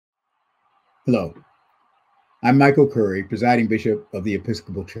Hello, I'm Michael Curry, presiding bishop of the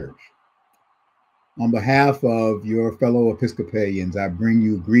Episcopal Church. On behalf of your fellow Episcopalians, I bring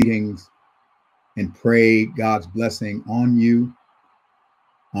you greetings and pray God's blessing on you,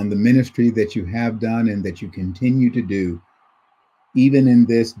 on the ministry that you have done and that you continue to do, even in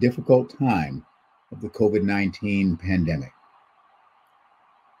this difficult time of the COVID-19 pandemic.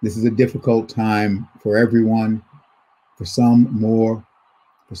 This is a difficult time for everyone, for some more,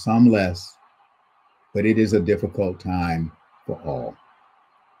 for some less, but it is a difficult time for all.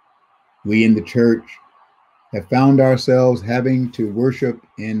 We in the church have found ourselves having to worship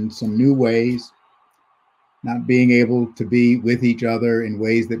in some new ways, not being able to be with each other in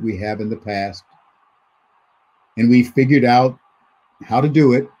ways that we have in the past. And we figured out how to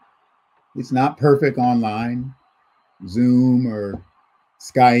do it. It's not perfect online, Zoom or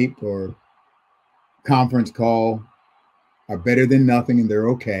Skype or conference call are better than nothing and they're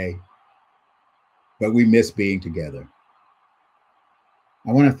okay, but we miss being together.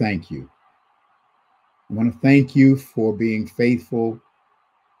 I want to thank you. I want to thank you for being faithful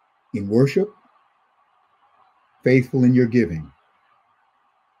in worship, faithful in your giving,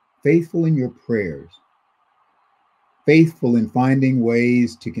 faithful in your prayers, faithful in finding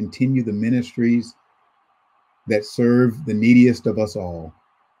ways to continue the ministries that serve the neediest of us all,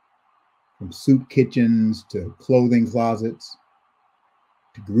 from soup kitchens to clothing closets,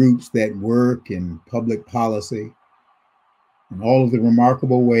 to groups that work in public policy, and all of the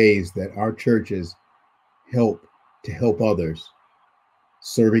remarkable ways that our churches help to help others,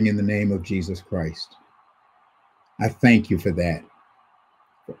 serving in the name of Jesus Christ. I thank you for that,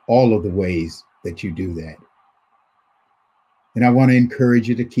 for all of the ways that you do that. And I want to encourage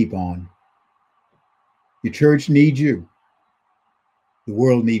you to keep on. Your church needs you. The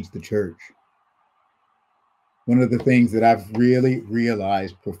world needs the church. One of the things that I've really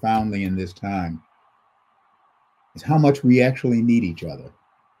realized profoundly in this time is how much we actually need each other.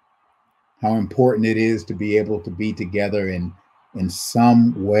 How important it is to be able to be together in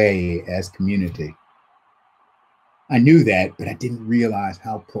some way as community. I knew that, but I didn't realize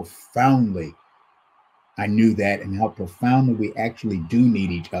how profoundly I knew that and how profoundly we actually do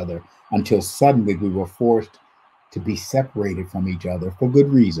need each other until suddenly we were forced to be separated from each other for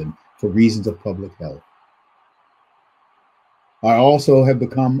good reason, for reasons of public health. I also have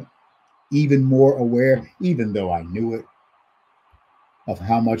become even more aware, even though I knew it, of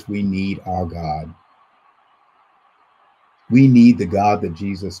how much we need our God. We need the God that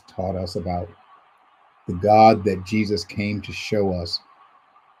Jesus taught us about, the God that Jesus came to show us,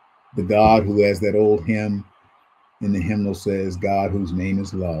 the God who, as that old hymn in the hymnal says, God whose name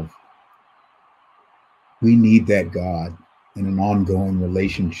is love. We need that God in an ongoing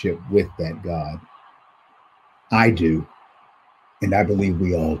relationship with that God. I do, and I believe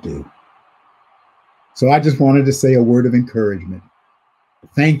we all do. So I just wanted to say a word of encouragement.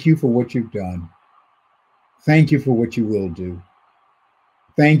 Thank you for what you've done. Thank you for what you will do.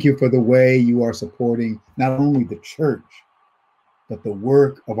 Thank you for the way you are supporting not only the church, but the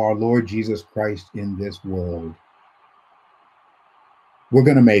work of our Lord Jesus Christ in this world. We're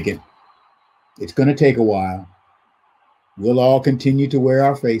going to make it. It's going to take a while. We'll all continue to wear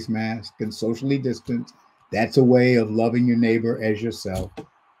our face mask and socially distance. That's a way of loving your neighbor as yourself.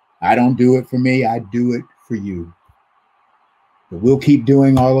 I don't do it for me. I do it for you. But we'll keep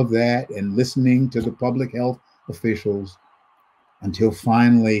doing all of that and listening to the public health officials until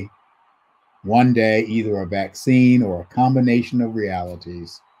finally, one day, either a vaccine or a combination of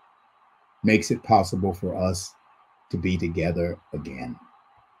realities makes it possible for us to be together again.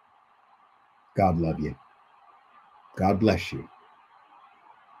 God love you. God bless you.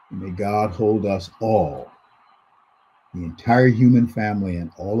 And may God hold us all, the entire human family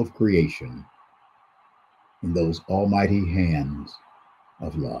and all of creation, in those almighty hands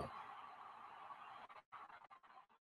of love.